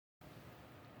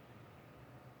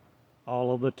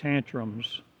All of the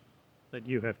tantrums that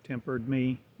you have tempered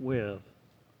me with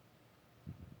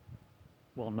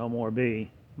will no more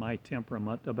be my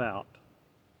temperament about,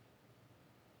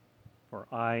 for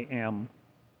I am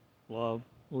love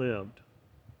lived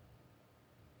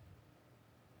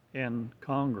in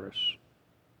Congress,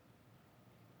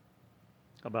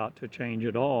 about to change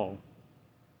it all.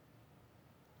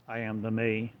 I am the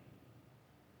me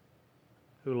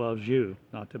who loves you,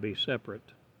 not to be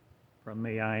separate from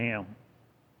me. I am.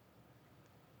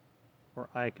 For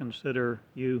I consider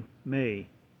you me,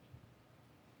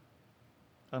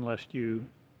 unless you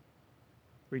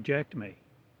reject me.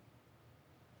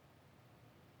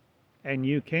 And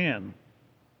you can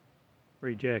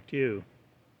reject you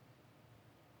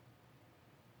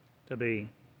to be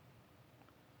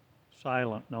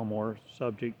silent, no more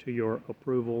subject to your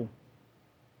approval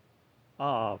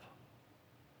of,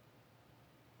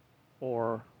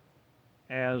 or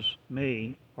as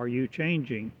me, are you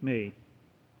changing me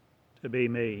to be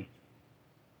me,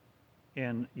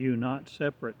 in you not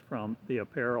separate from the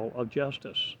apparel of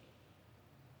justice,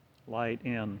 light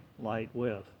in, light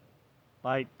with,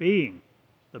 light being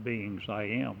the beings I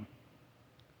am,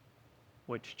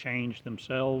 which change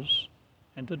themselves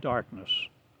into darkness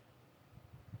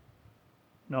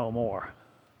no more.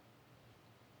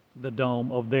 The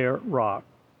dome of their rock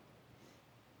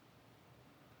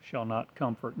shall not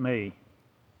comfort me,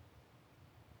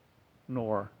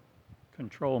 nor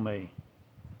control me,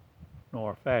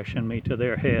 nor fashion me to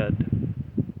their head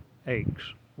aches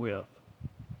with.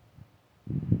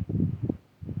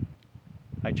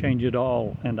 I change it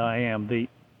all, and I am the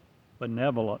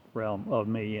benevolent realm of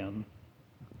me in,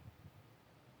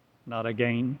 not a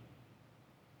gain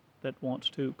that wants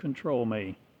to control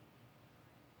me,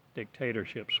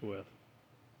 dictatorships with.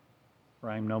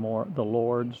 For I am no more the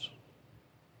lords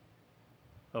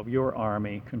of your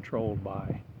army controlled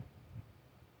by,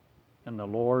 and the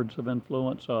lords of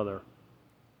influence other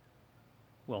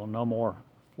will no more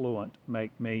fluent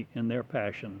make me in their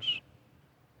passions,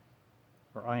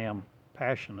 for I am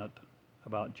passionate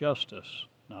about justice,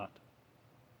 not,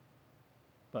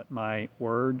 but my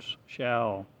words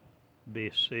shall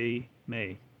beseech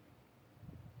me,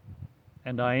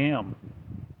 and I am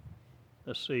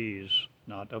the seas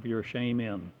not of your shame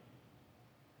in.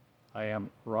 I am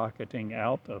rocketing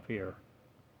out of here,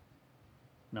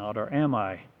 not, or am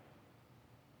I,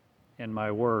 in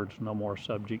my words no more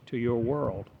subject to your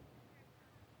world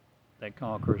that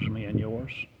conquers me and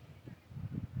yours.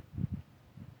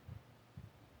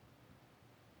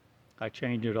 I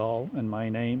change it all, and my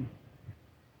name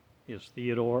is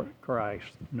Theodore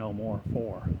Christ, no more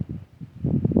for.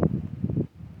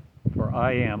 For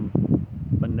I am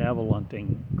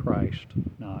benevolenting Christ,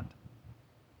 not.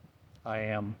 I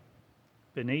am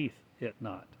beneath it,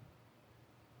 not.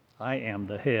 I am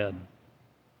the head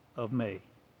of me.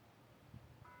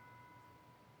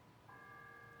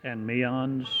 And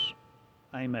meons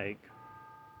I make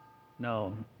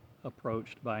known,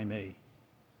 approached by me.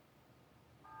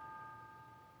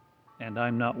 And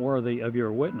I'm not worthy of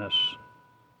your witness,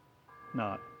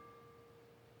 not,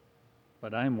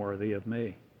 but I'm worthy of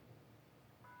me.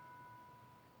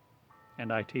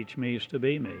 And I teach me's to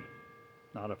be me,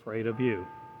 not afraid of you,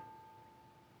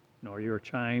 nor your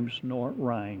chimes nor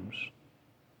rhymes.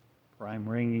 For I'm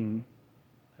ringing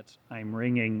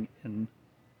in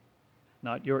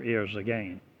not your ears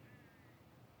again,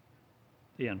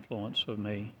 the influence of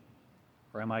me,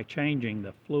 or am I changing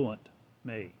the fluent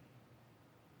me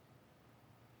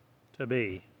to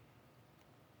be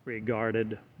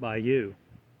regarded by you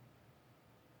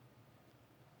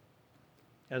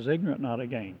as ignorant, not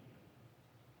again,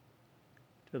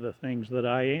 to the things that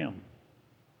I am.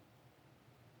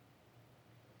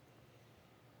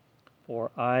 For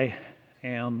I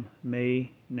am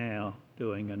me now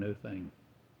doing a new thing.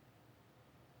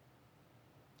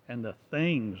 And the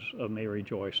things of me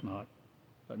rejoice not,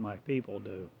 but my people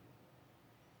do.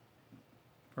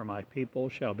 For my people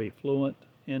shall be fluent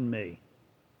in me,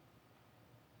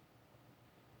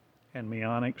 and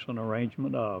meonics an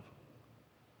arrangement of,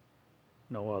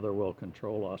 no other will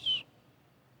control us.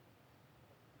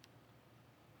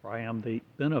 For I am the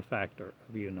benefactor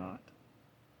of you not,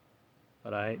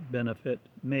 but I benefit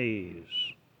me's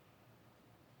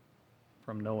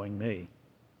from knowing me,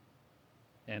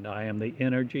 and I am the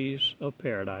energies of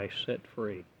paradise set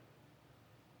free.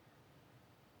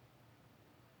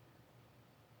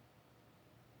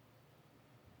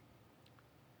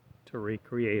 To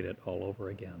recreate it all over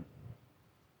again.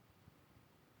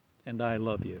 And I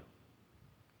love you.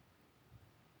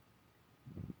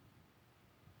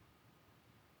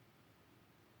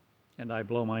 And I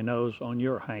blow my nose on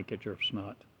your handkerchiefs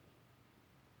not.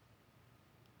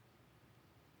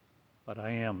 but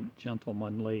I am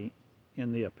gentlemanly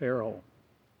in the apparel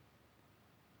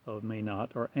of me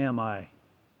not, or am I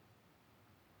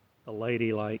the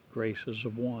ladylike graces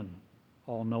of one,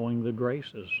 all knowing the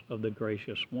graces of the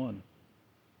gracious one,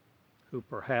 who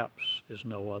perhaps is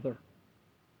no other?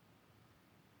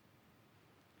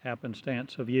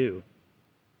 Happenstance of you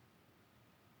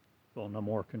will no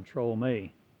more control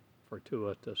me,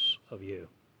 fortuitous of you.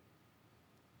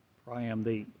 For I am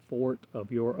the fort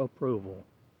of your approval,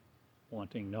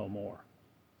 wanting no more.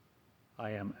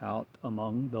 I am out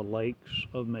among the lakes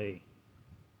of me,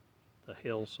 the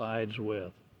hillsides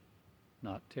with,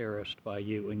 not terraced by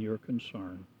you in your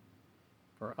concern.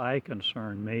 For I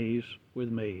concern me's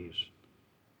with me's,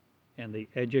 and the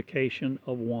education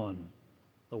of one,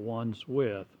 the ones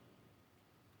with,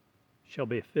 shall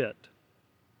befit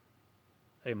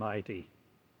a mighty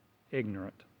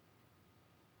ignorant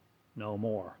no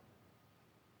more,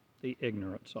 the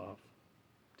ignorance of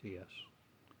T.S.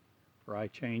 For I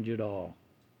change it all,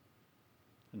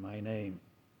 and my name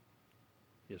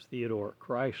is Theodore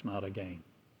Christ, not again,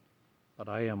 but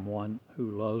I am one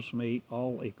who loves me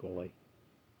all equally,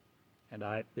 and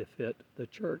I befit the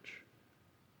church,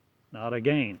 not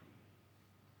again,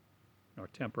 nor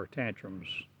temper tantrums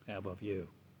have of you.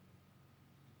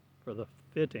 For the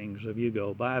fittings of you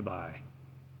go bye-bye,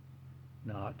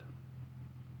 not,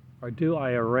 or do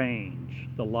I arrange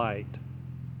the light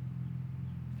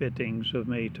fittings of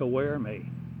me to wear me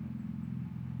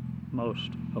most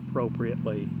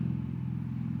appropriately?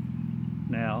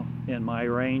 Now in my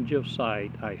range of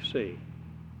sight I see,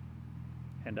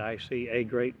 and I see a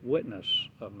great witness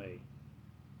of me,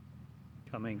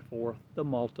 coming forth the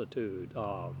multitude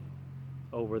of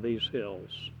over these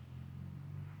hills.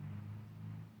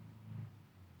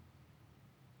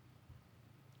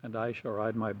 And I shall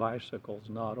ride my bicycles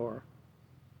not, or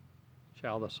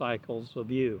shall the cycles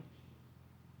of you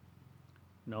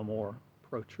no more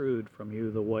protrude from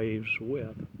you the waves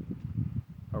with,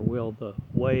 or will the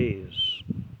ways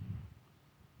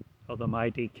of the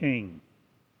mighty King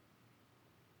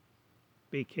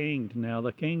be kinged now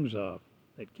the kings of,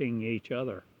 that king each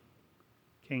other,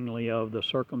 kingly of the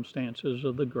circumstances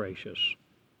of the gracious,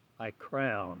 I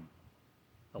crown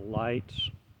the lights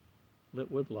lit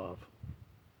with love,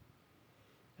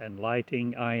 and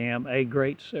lighting I am a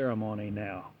great ceremony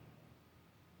now.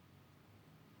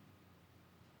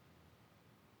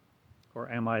 Or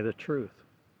am I the truth?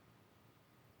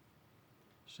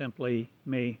 Simply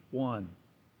me one,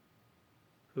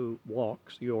 who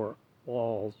walks your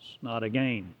walls not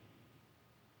again,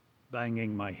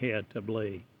 banging my head to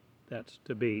bleed. That's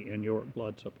to be in your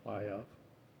blood supply of.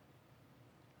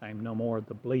 I'm no more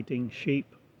the bleating sheep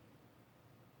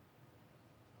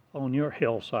on your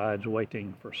hillsides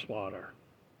waiting for slaughter.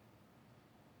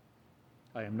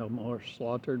 I am no more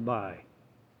slaughtered by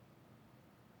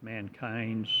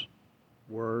mankind's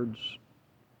words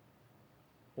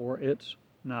or its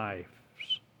knives,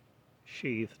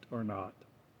 sheathed or not.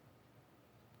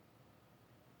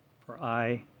 For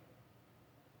I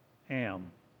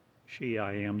am she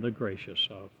I am the gracious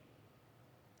of,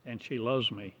 and she loves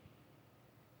me,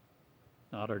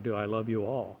 not, or do I love you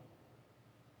all?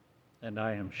 And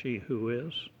I am she who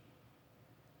is,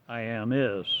 I am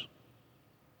is,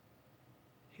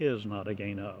 his, not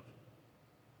again of.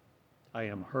 I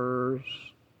am hers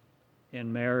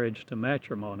in marriage to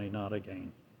matrimony, not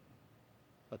again,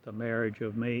 but the marriage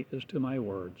of me is to my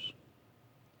words,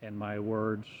 and my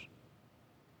words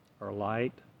are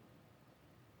light,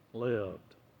 lived,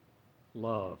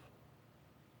 love,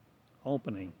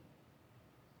 opening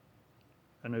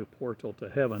a new portal to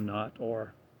heaven, not,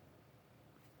 or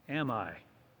am I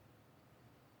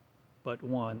but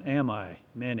one? Am I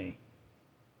many?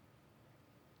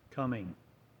 Coming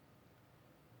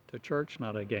to church,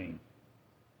 not again,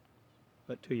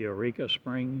 but to Eureka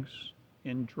Springs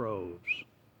in droves.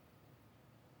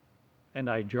 And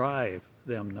I drive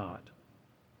them not.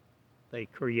 They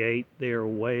create their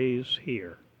ways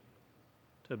here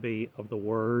to be of the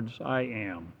words I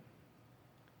am,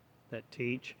 that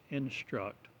teach,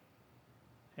 instruct,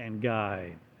 and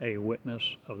guide a witness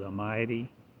of the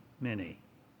mighty many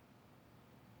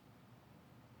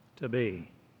to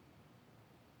be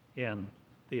in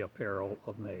the apparel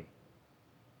of me.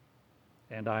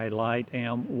 And I light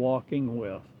am walking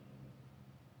with,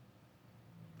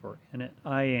 for in it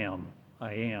I am,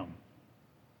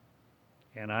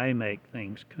 and I make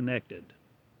things connected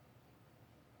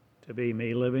to be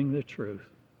me living the truth,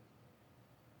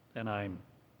 and I'm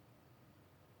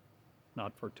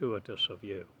not fortuitous of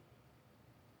you.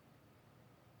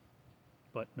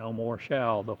 But no more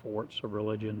shall the forts of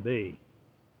religion be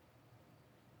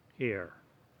here,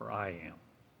 for I am.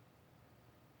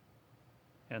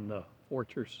 and the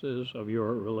fortresses of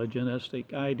your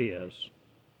religionistic ideas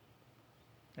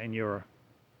and your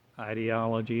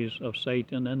ideologies of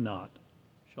Satan and not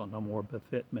shall no more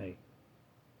befit me.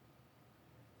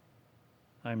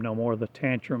 I am no more the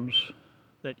tantrums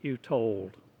that you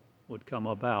told would come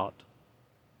about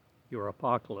your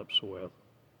apocalypse with.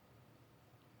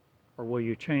 Or will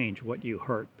you change what you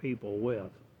hurt people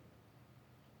with?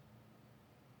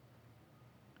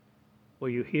 Will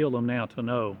you heal them now to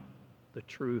know the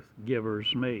truth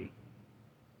givers me,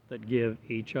 that give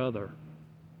each other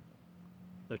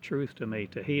the truth to me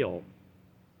to heal,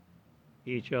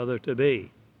 each other to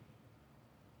be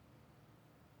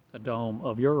the dome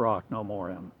of your rock no more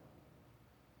in?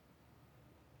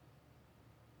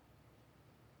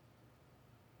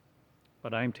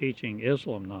 But I'm teaching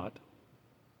Islam not.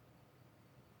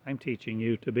 I'm teaching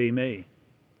you to be me,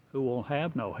 who will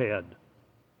have no head,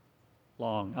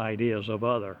 long ideas of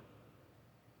other,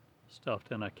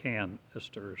 stuffed in a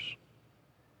canister's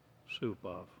soup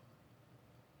of.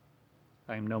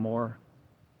 I'm no more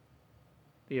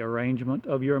the arrangement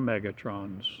of your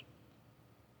megatrons,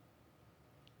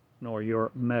 nor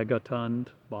your megaton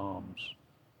bombs.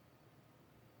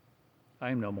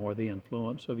 I'm no more the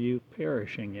influence of you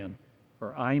perishing in,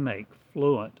 for I make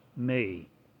fluent me,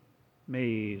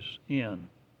 me's in,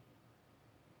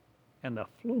 and the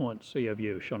fluency of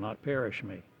you shall not perish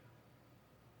me,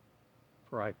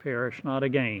 for I perish not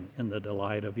again in the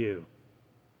delight of you,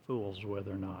 fools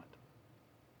wither not.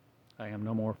 I am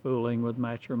no more fooling with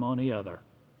matrimony other.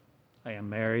 I am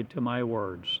married to my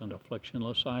words, and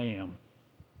afflictionless I am,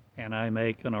 and I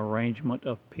make an arrangement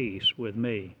of peace with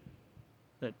me,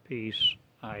 that peace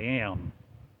I am,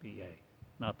 B.A.,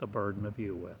 not the burden of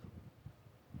you with.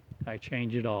 I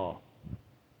change it all,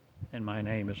 and my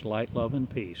name is Light, Love, and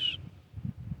Peace,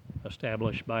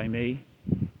 established by me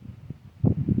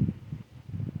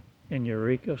in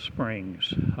Eureka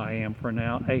Springs. I am for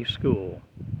now a school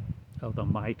of the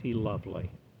mighty lovely,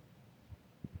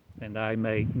 and I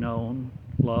make known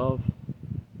love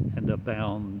and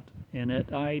abound in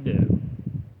it I do.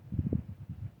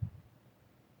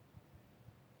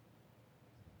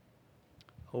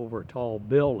 Over tall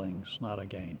buildings, not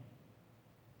again,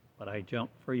 but I jump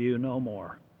for you no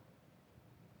more,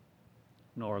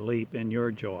 nor leap in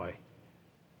your joy,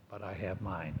 but I have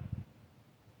mine.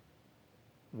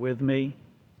 With me,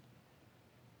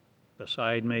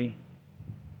 beside me,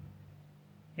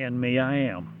 in me I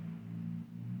am,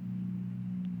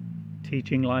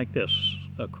 teaching like this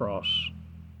across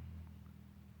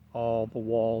all the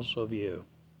walls of you,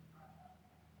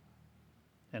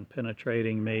 and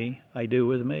penetrating me, I do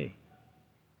with me,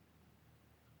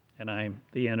 and I'm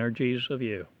the energies of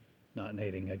you, not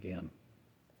needing again.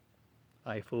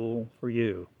 I fool for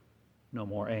you, no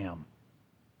more am.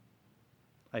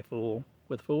 I fool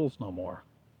with fools no more.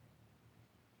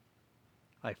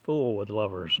 I fool with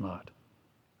lovers not.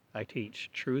 I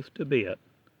teach truth to be it,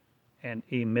 and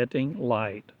emitting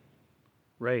light,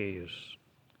 rays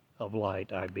of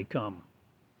light I become.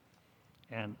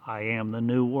 And I am the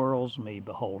new world's me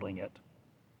beholding it,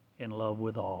 in love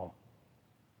with all.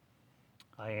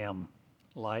 I am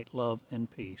light, love,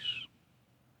 and peace.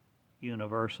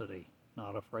 University,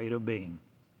 not afraid of being.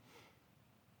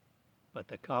 But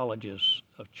the colleges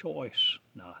of choice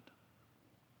not.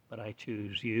 But I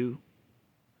choose you,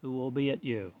 who will be at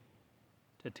you,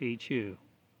 to teach you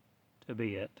to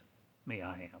be it, me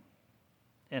I am.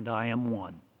 And I am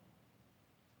one.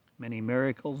 Many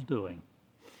miracles doing,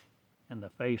 and the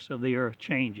face of the earth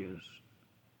changes.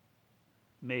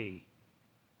 Me,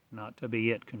 not to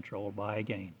be it controlled by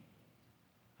again.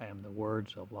 I am the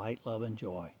words of light, love, and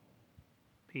joy.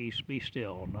 Peace be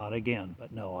still, not again,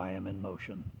 but know I am in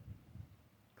motion,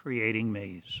 creating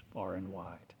me's far and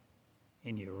wide.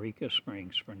 In Eureka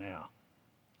Springs for now.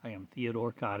 I am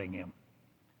Theodore Cottingham.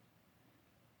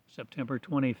 September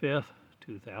 25th,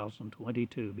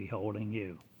 2022, beholding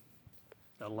you.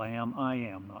 The lamb I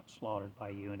am, not slaughtered by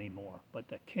you anymore, but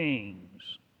the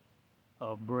kings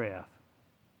of breath,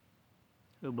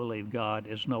 who believe God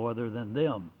is no other than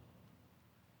them,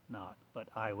 not, but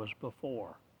I was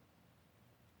before.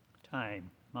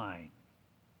 Time mine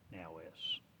now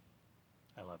is.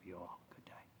 I love you all. Good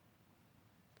day.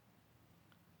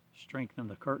 Strengthen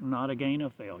the curtain, not again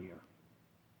of failure.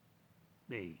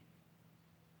 Be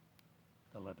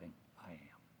the living I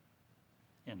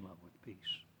am. In love with peace.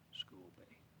 School B.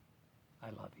 I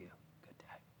love you.